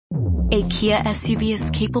A Kia SUV is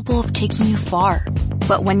capable of taking you far.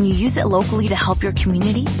 But when you use it locally to help your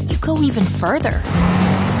community, you go even further.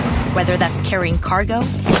 Whether that's carrying cargo,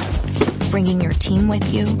 bringing your team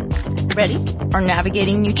with you, ready, or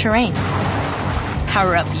navigating new terrain.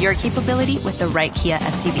 Power up your capability with the right Kia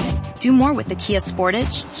SUV. Do more with the Kia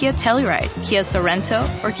Sportage, Kia Telluride, Kia Sorento,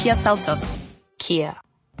 or Kia Seltos. Kia.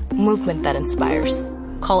 Movement that inspires.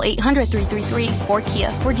 Call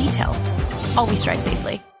 800-333-4KIA for details. Always drive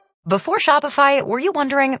safely. Before Shopify, were you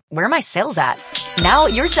wondering, where are my sales at? Now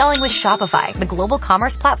you're selling with Shopify, the global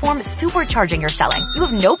commerce platform supercharging your selling. You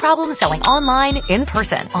have no problem selling online, in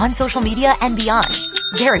person, on social media, and beyond.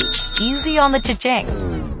 Gary, easy on the cha-ching.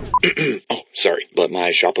 Oh, sorry, but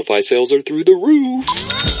my Shopify sales are through the roof.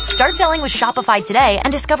 Start selling with Shopify today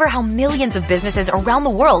and discover how millions of businesses around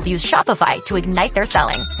the world use Shopify to ignite their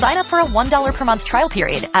selling. Sign up for a $1 per month trial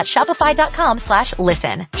period at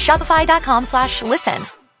shopify.com/listen. Shopify.com/listen.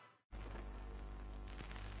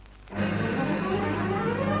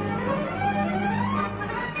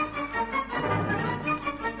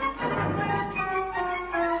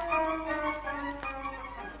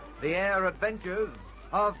 The Air Adventures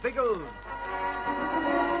of Biggles.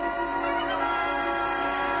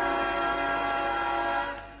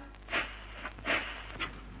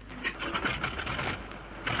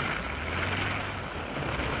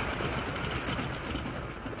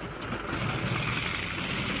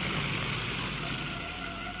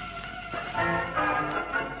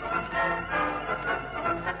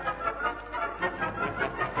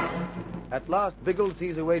 At last, Biggles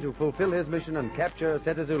sees a way to fulfill his mission and capture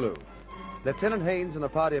Seta Zulu. Lieutenant Haynes and a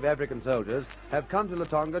party of African soldiers have come to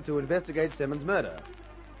Latonga to investigate Simmons' murder.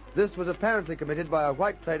 This was apparently committed by a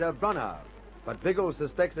white trader, Brunner, but Biggles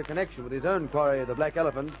suspects a connection with his own quarry, the Black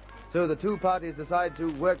Elephant, so the two parties decide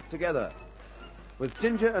to work together. With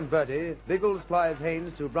Ginger and Bertie, Biggles flies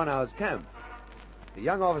Haynes to Brunner's camp. The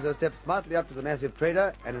young officer steps smartly up to the massive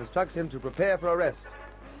trader and instructs him to prepare for arrest.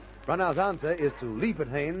 Brunner's answer is to leap at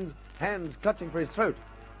Haynes, hands clutching for his throat.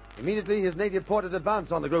 Immediately, his native porters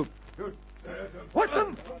advance on the group. Watch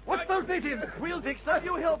them! Watch those natives! We'll fix them.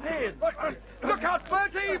 You help Haynes. Look out,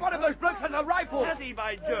 Bertie! One of those blokes has a rifle! Has he,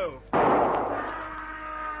 by Jove?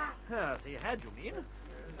 Yes, he had, you mean?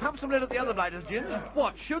 Pump some lead at the other blighters, Ginge.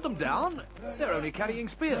 What, shoot them down? They're only carrying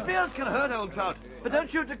spears. Spears can hurt, old trout. But don't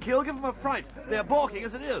shoot to kill, give them a fright. They're balking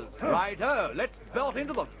as it is. Righto, let's belt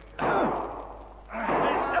into them.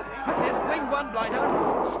 Let's bring one blighter.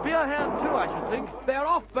 Spearhand, too, I should think. They're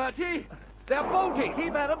off, Bertie. They're bolting.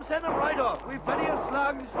 Keep at them, send them right off. We've plenty of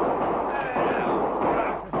slugs.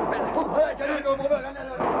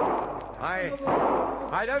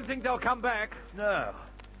 I don't think they'll come back. No.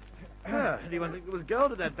 Anyone think there was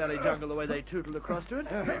gold in that valley jungle the way they tootled across to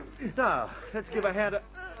it? Now, let's give a hand.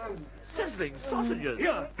 Sizzling sausages.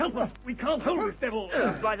 Here, help us. We can't hold this devil.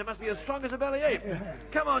 This blighter must be as strong as a belly ape.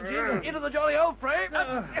 Come on, Jim. Into the jolly old frame.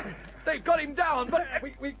 They've got him down, but...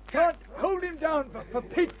 We can't hold him down. For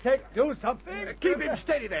Pete's sake, do something. Keep him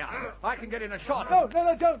steady there. I can get in a shot. No,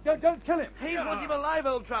 don't kill him. Haynes wants him alive,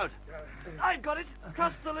 old trout. I've got it.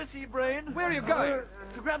 Trust the Lissy brain. Where are you going?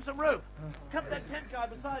 To grab some rope. Cut that tent guy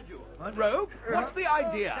beside you. Rope? What's the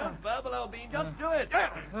idea? Don't burble, old bean. Just do it.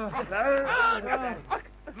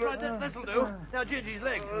 Right, this'll do. Now, Gingy's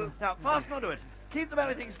leg. Now, fasten onto it. Keep the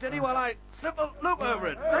belly thing steady while I slip a loop over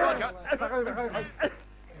it. Roger.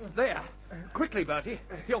 There. Quickly, Bertie.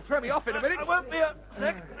 He'll throw me off in a minute. I won't be a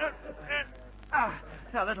sec.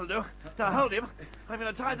 Now, that'll do. Now, hold him. I'm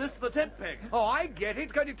going to tie this to the tent peg. Oh, I get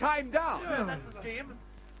it. Going to tie him down. That's the scheme.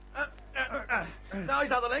 Now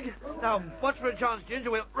he's out the leg. Now, watch for a chance,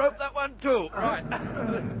 Ginger. We'll rope that one, too. Right.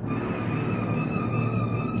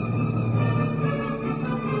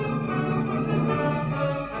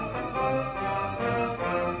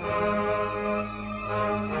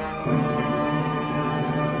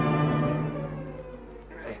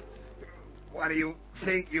 What do you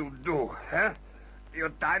think you do, huh? You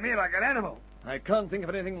tie me like an animal. I can't think of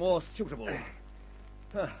anything more suitable.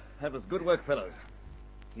 That was good work, fellows.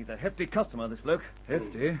 He's a hefty customer, this bloke.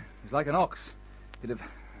 Hefty? He's like an ox. He'd have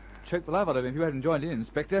choked the life out of him if you hadn't joined in,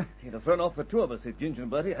 Inspector. He'd have thrown off the two of us if Ginger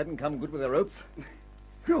and Bertie hadn't come good with their ropes.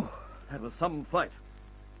 Phew, that was some fight.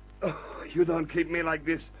 Oh, you don't keep me like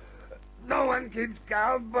this. No one keeps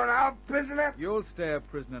Carl Brunner prisoner. You'll stay a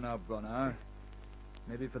prisoner now, Brunner.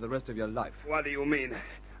 Maybe for the rest of your life. What do you mean?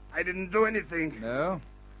 I didn't do anything. No.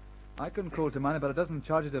 I can call to mind about a dozen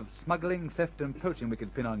charges of smuggling, theft, and poaching we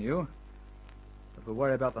could pin on you. But we'll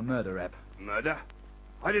worry about the murder rap. Murder?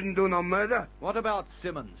 I didn't do no murder. What about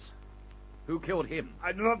Simmons? Who killed him?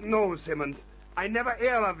 I do not know Simmons. I never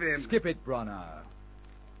hear of him. Skip it, Brunner.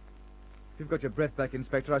 you've got your breath back,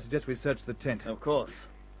 Inspector, I suggest we search the tent. Of course.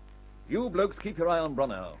 You blokes keep your eye on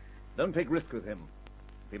Brunau. Don't take risks with him.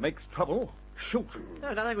 If he makes trouble, shoot.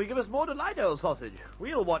 No, nothing would give us more delight, old sausage.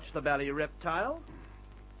 We'll watch the bally reptile.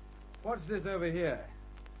 What's this over here?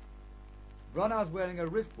 Brunau's wearing a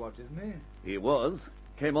wristwatch, isn't he? He was.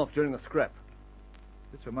 Came off during the scrap.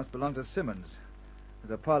 This one must belong to Simmons.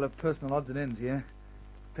 There's a pile of personal odds and ends here.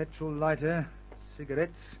 Petrol lighter,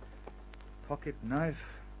 cigarettes, pocket knife,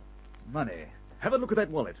 money. Have a look at that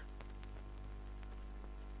wallet.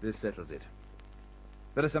 This settles it.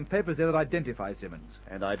 There are some papers there that identify Simmons.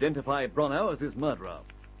 And identify Brunau as his murderer.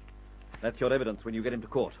 That's your evidence when you get him to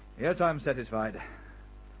court. Yes, I'm satisfied.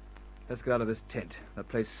 Let's get out of this tent. The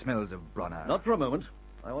place smells of Brunau. Not for a moment.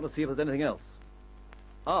 I want to see if there's anything else.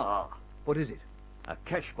 Ah. What is it? A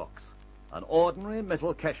cash box. An ordinary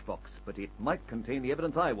metal cash box, but it might contain the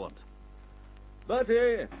evidence I want.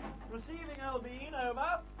 Bertie! Receiving, Albine,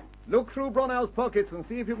 over. Look through Brunau's pockets and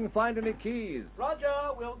see if you can find any keys. Roger,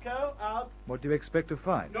 Wilco, out. What do you expect to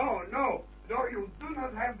find? No, you do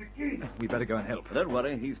not have the key. We better go and help. Don't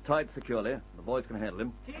worry, he's tied securely. The boys can handle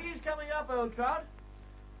him. Keys coming up, old trot.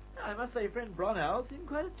 I must say, friend Brunau seemed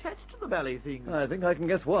quite attached to the bally things. I think I can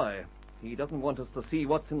guess why. He doesn't want us to see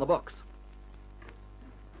what's in the box.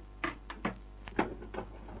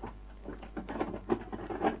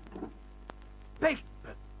 Baked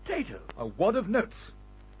potato. A wad of notes.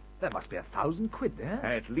 There must be 1,000 quid there.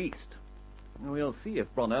 At least. We'll see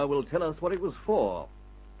if Brunau will tell us what it was for.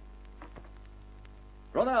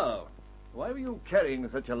 Brunau, why were you carrying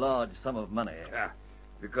such a large sum of money?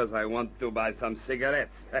 Because I want to buy some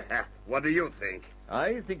cigarettes. What do you think?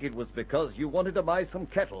 I think it was because you wanted to buy some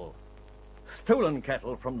cattle. Stolen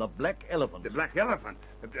cattle from the Black Elephant. The Black Elephant?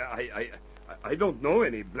 I don't know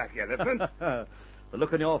any Black Elephant. The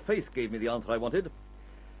look on your face gave me the answer I wanted.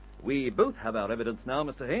 We both have our evidence now,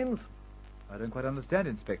 Mr. Haynes. I don't quite understand,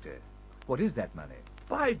 Inspector. What is that money?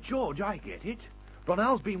 By George, I get it.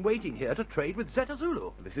 Brunau's been waiting here to trade with Zeta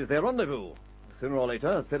Zulu. This is their rendezvous. Sooner or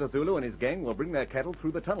later, Zeta Zulu and his gang will bring their cattle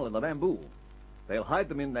through the tunnel in the bamboo. They'll hide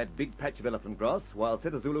them in that big patch of elephant grass while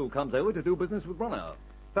Zeta Zulu comes over to do business with Brunau.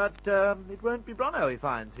 But it won't be Brunau he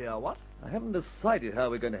finds here, what? I haven't decided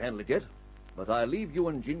how we're going to handle it yet, but I'll leave you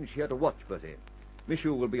and Ginge here to watch, Bertie.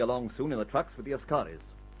 Mishu will be along soon in the trucks with the Ascaris.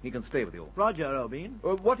 He can stay with you. Roger, Albine.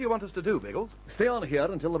 What do you want us to do, Biggles? Stay on here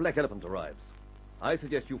until the Black Elephant arrives. I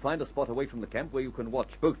suggest you find a spot away from the camp where you can watch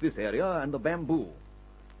both this area and the bamboo.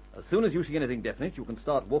 As soon as you see anything definite, you can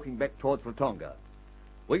start walking back towards Latonga.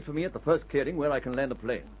 Wait for me at the first clearing where I can land a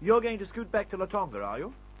plane. You're going to scoot back to Latonga, are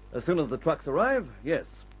you? As soon as the trucks arrive, yes.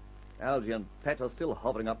 Algy and Pat are still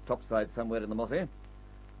hovering up topside somewhere in the Mossy.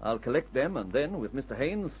 I'll collect them, and then, with Mr.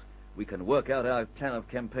 Haynes, we can work out our plan of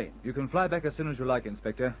campaign. You can fly back as soon as you like,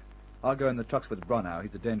 Inspector. I'll go in the trucks with Brunau.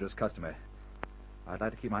 He's a dangerous customer. I'd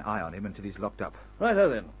like to keep my eye on him until he's locked up. Righto,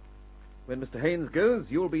 then. When Mr. Haynes goes,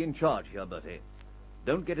 you'll be in charge here, Bertie.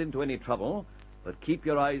 Don't get into any trouble, but keep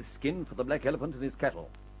your eyes skinned for the Black Elephant and his cattle.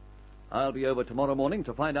 I'll be over tomorrow morning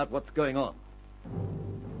to find out what's going on.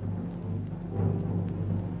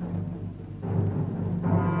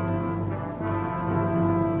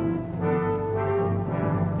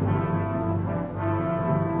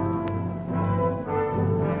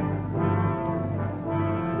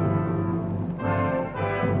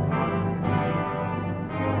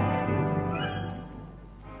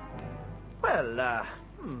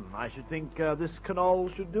 I should think this canal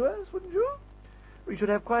should do us, wouldn't you? We should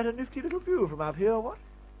have quite a nifty little view from up here, what?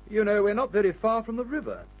 You know, we're not very far from the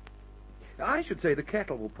river. I should say the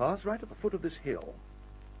cattle will pass right at the foot of this hill.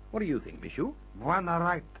 What do you think, Mishu? Buona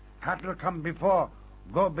right. Cattle come before.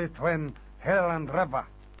 Go between hill and river.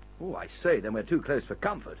 Oh, I say, then we're too close for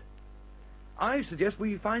comfort. I suggest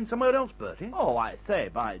we find somewhere else, Bertie. Oh, I say,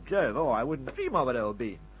 by Jove. Oh, I wouldn't dream of it, old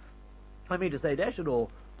bean. I mean to say, dash it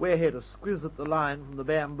all, we're here to squizzit the line from the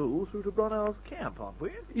bamboo through to Brunau's camp, aren't we?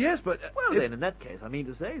 Yes, but... well, then, in that case, I mean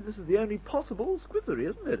to say, this is the only possible squizzery,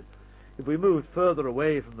 isn't it? If we moved further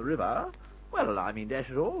away from the river, well, I mean, dash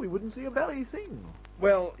it all, we wouldn't see a bally thing.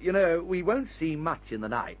 Well, you know, we won't see much in the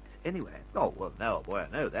night, anyway. Oh, well, no, boy, I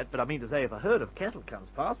know that, but I mean to say, if a herd of cattle comes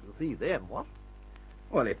past, we'll see them, what?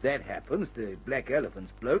 Well, if that happens, the Black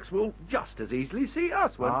Elephant's blokes will just as easily see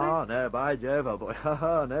us, won't they? Oh, no, by Jove, old boy.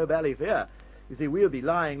 No bally fear. You see, we'll be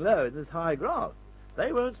lying low in this high grass.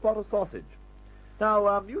 They won't spot a sausage.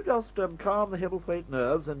 Now, you just calm the Hebblethwaite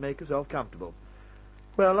nerves and make yourself comfortable.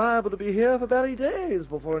 We're liable to be here for bally days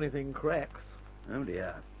before anything cracks. Oh,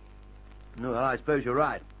 dear. No, well, I suppose you're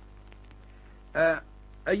right. Are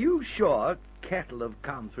you sure cattle have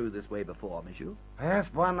come through this way before, Mishu? Yes,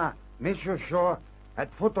 Buona. Mishu sure.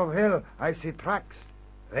 At foot of hill, I see tracks.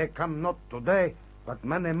 They come not today, but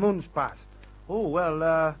many moons past. Oh, well,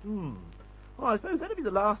 Well, I suppose that'll be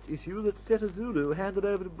the last issue that Seta Zulu handed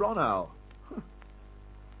over to Bronow.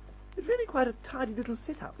 It's really quite a tidy little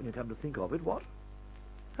setup when you come to think of it, what?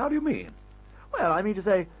 How do you mean? Well, I mean to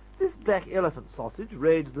say, this black elephant sausage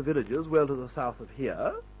raids the villagers well to the south of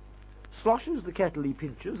here, sloshes the cattle he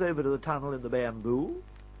pinches over to the tunnel in the bamboo,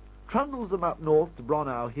 trundles them up north to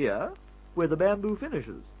Bronow here, where the bamboo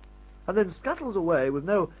finishes, and then scuttles away with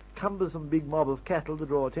no cumbersome big mob of cattle to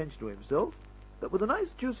draw attention to himself, but with a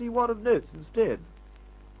nice juicy wad of notes instead.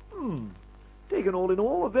 Taken all in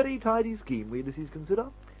all, a very tidy scheme, we Ulysses consider.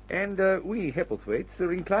 And we Hepplethwaites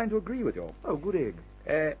are inclined to agree with you. Oh, good egg.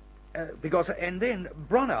 And then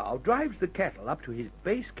Bronow drives the cattle up to his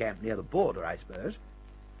base camp near the border, I suppose,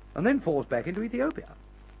 and then falls back into Ethiopia.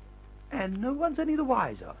 And no one's any the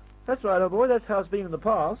wiser. That's right, old boy, that's how it's been in the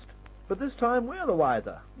past. But this time we're the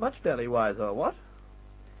wiser. Much fairly wiser, what?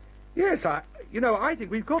 Yes, I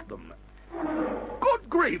think we've got them. Good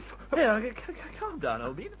grief! Here, calm down,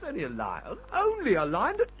 old bean. It's only a lion. Only a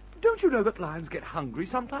lion? Don't you know that lions get hungry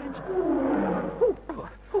sometimes?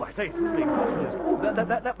 Oh, I say, sizzling sausages. Oh,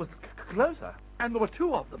 that was closer. And there were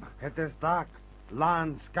two of them. It is dark.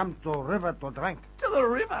 Lions come to river to drink. To the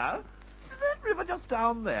river? Is that river just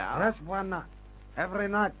down there? Yes, why not? Every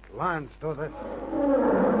night, lions do this.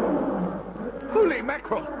 Holy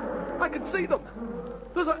mackerel! I can see them.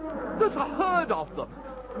 There's a herd of them.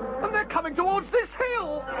 And they're coming towards this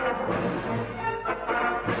hill!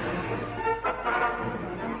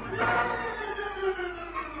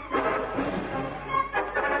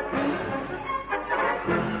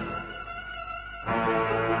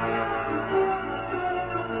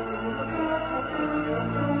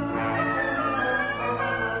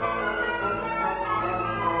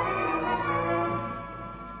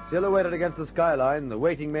 Silhouetted against the skyline, the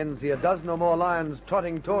waiting men see a dozen or more lions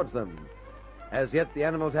trotting towards them. As yet, the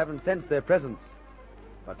animals haven't sensed their presence.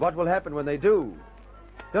 But what will happen when they do?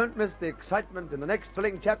 Don't miss the excitement in the next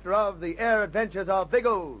thrilling chapter of The Air Adventures of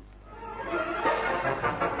Biggles.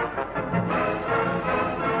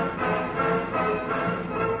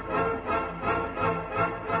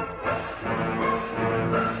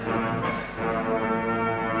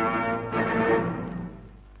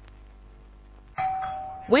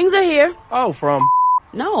 Wings are here. Oh, from?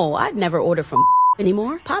 No, I'd never order from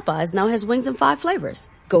anymore. Popeyes now has wings in 5 flavors.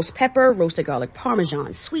 Ghost pepper, roasted garlic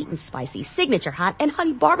parmesan, sweet and spicy, signature hot, and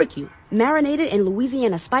honey barbecue. Marinated in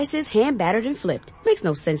Louisiana spices, hand battered and flipped. Makes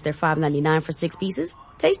no sense they're $5.99 for 6 pieces.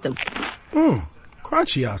 Taste them.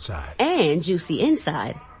 Crunchy outside. And juicy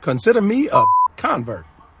inside. Consider me a convert.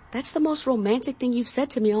 That's the most romantic thing you've said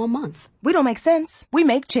to me all month. We don't make sense. We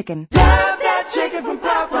make chicken. Love that chicken from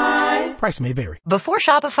Popeyes. Price may vary. Before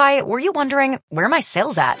Shopify, were you wondering, where are my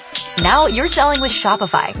sales at? Now you're selling with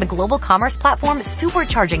Shopify, the global commerce platform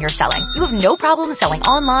supercharging your selling. You have no problem selling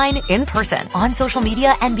online, in person, on social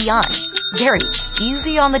media, and beyond. Gary,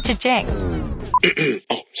 easy on the cha-ching.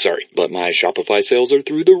 Oh, sorry, but my Shopify sales are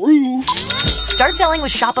through the roof. Start selling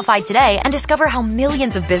with Shopify today and discover how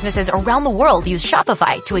millions of businesses around the world use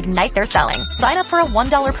Shopify to ignite their selling. Sign up for a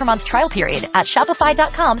 $1 per month trial period at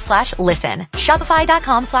shopify.com/listen.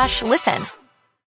 Shopify.com/listen.